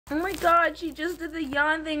Oh my god, she just did the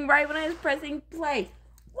yawn thing right when I was pressing play.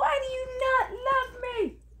 Why do you not love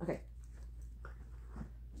me? Okay.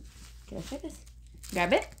 Can I try this?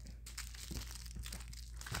 Grab it.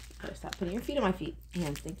 Oh, stop putting your feet on my feet.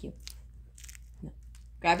 Hands, thank you. No.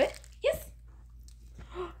 Grab it. Yes.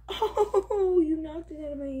 Oh, you knocked it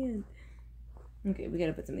out of my hand. Okay, we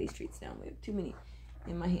gotta put some of these treats down. We have too many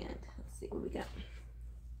in my hand. Let's see what we got.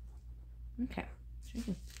 Okay.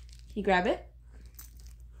 Can you grab it?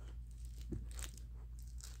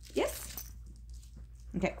 Yes.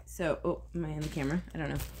 Okay, so, oh, am I on the camera? I don't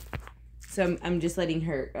know. So I'm just letting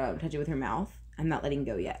her touch it with her mouth. I'm not letting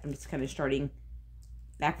go yet. I'm just kind of starting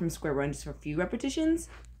back from square one just for a few repetitions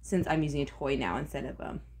since I'm using a toy now instead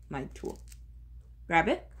of my tool. Grab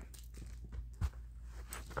it.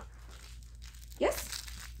 Yes.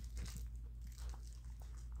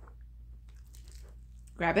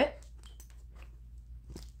 Grab it.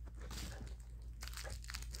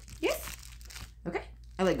 Yes. Okay.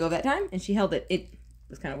 I let go that time and she held it. It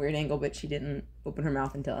was kind of a weird angle, but she didn't open her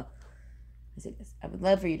mouth until I said this. I would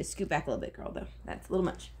love for you to scoot back a little bit, girl, though. That's a little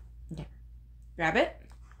much. Okay. Grab it.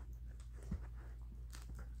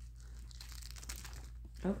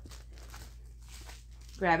 Oh.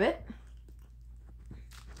 Grab it.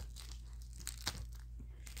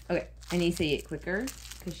 Okay. I need to say it quicker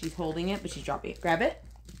because she's holding it, but she's dropping it. Grab it.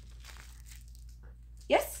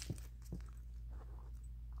 Yes.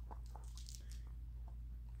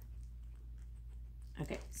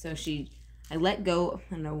 Okay. So I let go.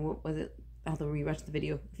 I don't know, what was it? I'll have to rewatch the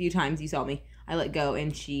video a few times. You saw me. I let go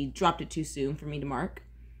and she dropped it too soon for me to mark.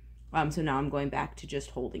 So now I'm going back to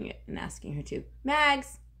just holding it and asking her to.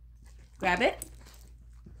 Mags, grab it.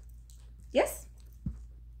 Yes.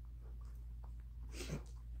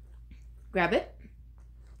 Grab it.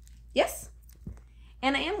 Yes.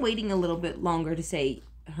 And I am waiting a little bit longer to say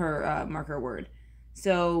her marker word.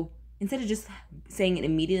 So instead of just saying it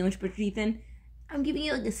immediately when she puts her teeth in, I'm giving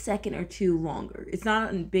it like a second or two longer. It's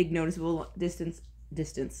not a big noticeable distance.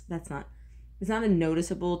 It's not a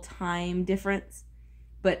noticeable time difference,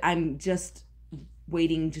 but I'm just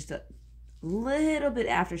waiting just a little bit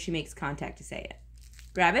after she makes contact to say it.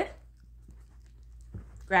 Grab it.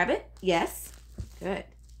 Grab it. Yes. Good.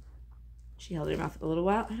 She held her mouth for a little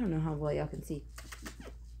while. I don't know how well y'all can see.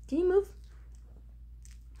 Can you move?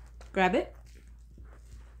 Grab it.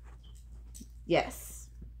 Yes.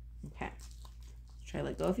 Okay. Try to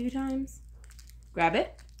let go a few times. Grab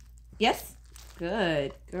it. Yes.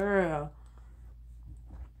 Good girl.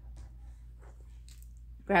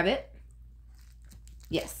 Grab it.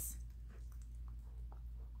 Yes.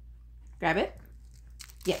 Grab it.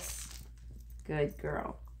 Yes. Good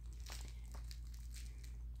girl.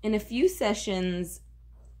 In a few sessions,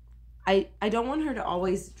 I don't want her to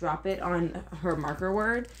always drop it on her marker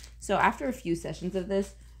word. So after a few sessions of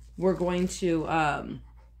this, we're going to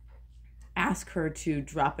ask her to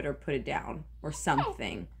drop it or put it down or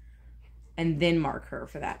something. And then mark her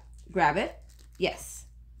for that. Grab it. Yes.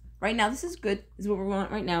 Right now, this is good. This is what we want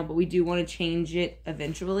right now. But we do want to change it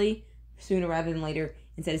eventually, sooner rather than later.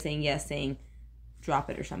 Instead of saying yes, saying drop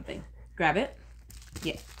it or something. Grab it.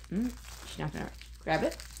 Yeah. She's not gonna. Grab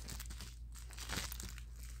it.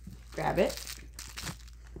 Grab it.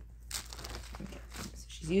 Okay. So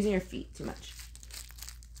she's using her feet too much.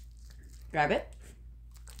 Grab it.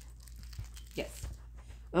 Yes.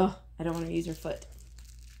 Oh, I don't want to use her foot.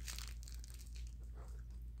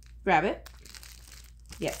 Grab it.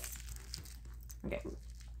 Yes. Okay.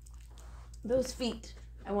 Those feet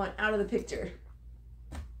I want out of the picture.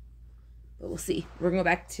 But we'll see. We're going to go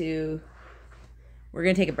back to... We're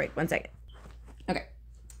going to take a break. 1 second. Okay.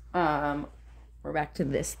 We're back to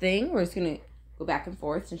this thing. We're just going to go back and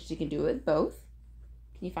forth since she can do it with both.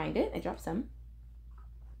 Can you find it? I dropped some.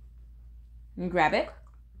 And grab it.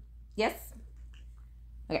 Yes.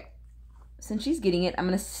 Okay. Since she's getting it, I'm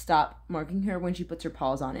going to stop marking her when she puts her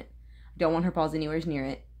paws on it. I don't want her paws anywhere near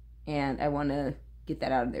it. And I want to get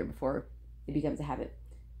that out of there before it becomes a habit.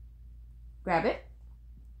 Grab it.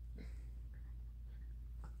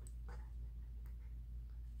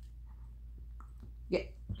 Yeah.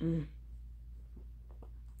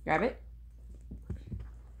 Grab it.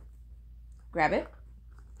 Grab it.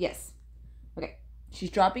 Yes. Okay. She's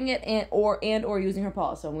dropping it and or using her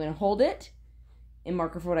paws. So I'm going to hold it and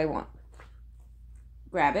mark her for what I want.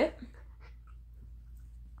 Grab it.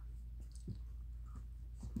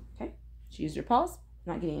 Okay. She used her paws.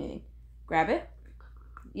 Not getting anything. Grab it.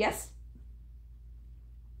 Yes.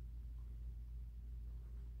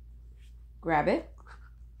 Grab it.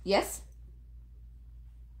 Yes.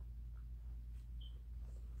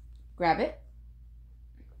 Grab it.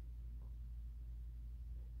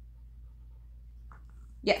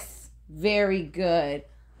 Yes. Very good.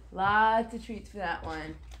 Lots of treats for that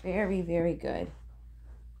one. Very, very good.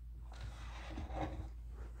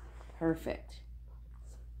 Perfect.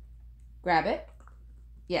 Grab it.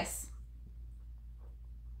 Yes.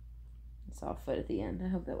 I saw a foot at the end. I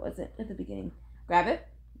hope that wasn't at the beginning. Grab it.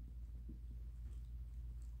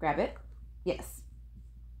 Grab it. Yes.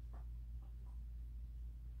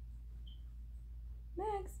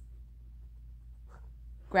 Next.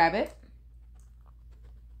 Grab it.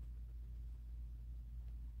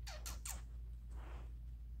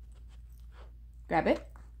 Grab it.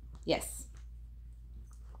 Yes.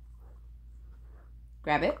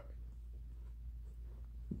 Grab it.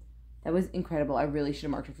 That was incredible. I really should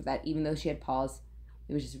have marked her for that. Even though she had paws,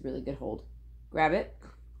 it was just a really good hold. Grab it.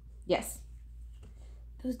 Yes.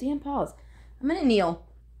 Those damn paws. I'm going to kneel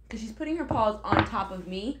because she's putting her paws on top of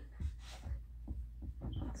me.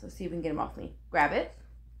 So see if we can get them off me. Grab it.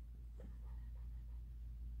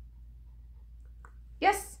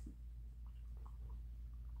 Yes.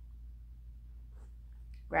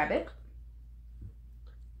 Grab it.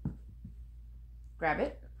 Grab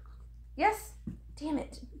it. Yes. Damn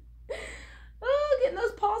it. Oh, getting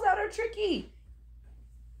those paws out are tricky.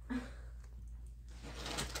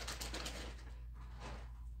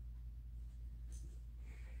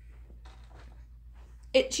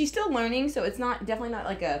 She's still learning, so it's definitely not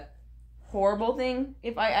like a horrible thing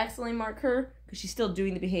if I accidentally mark her, because she's still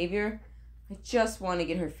doing the behavior. I just want to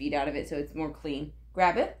get her feet out of it so it's more clean.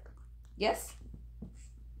 Grab it. Yes.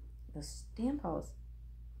 Those damn paws.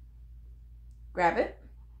 Grab it.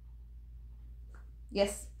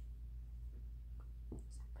 Yes. Stop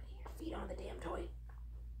putting your feet on the damn toy.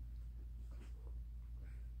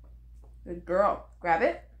 Good girl. Grab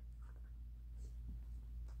it.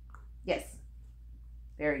 Yes.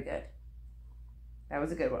 Very good. That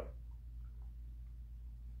was a good one.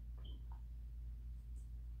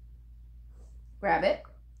 Grab it.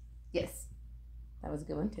 Yes. That was a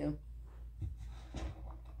good one too.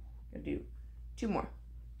 Gonna do 2 more.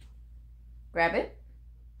 Grab it.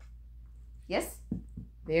 Yes.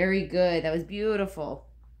 Very good. That was beautiful.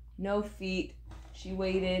 No feet. She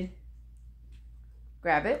waited.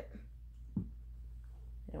 Grab it.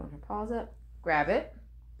 I don't want her paws up. Grab it.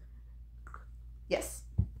 Yes.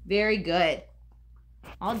 Very good.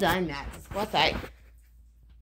 All done, Max. What's that?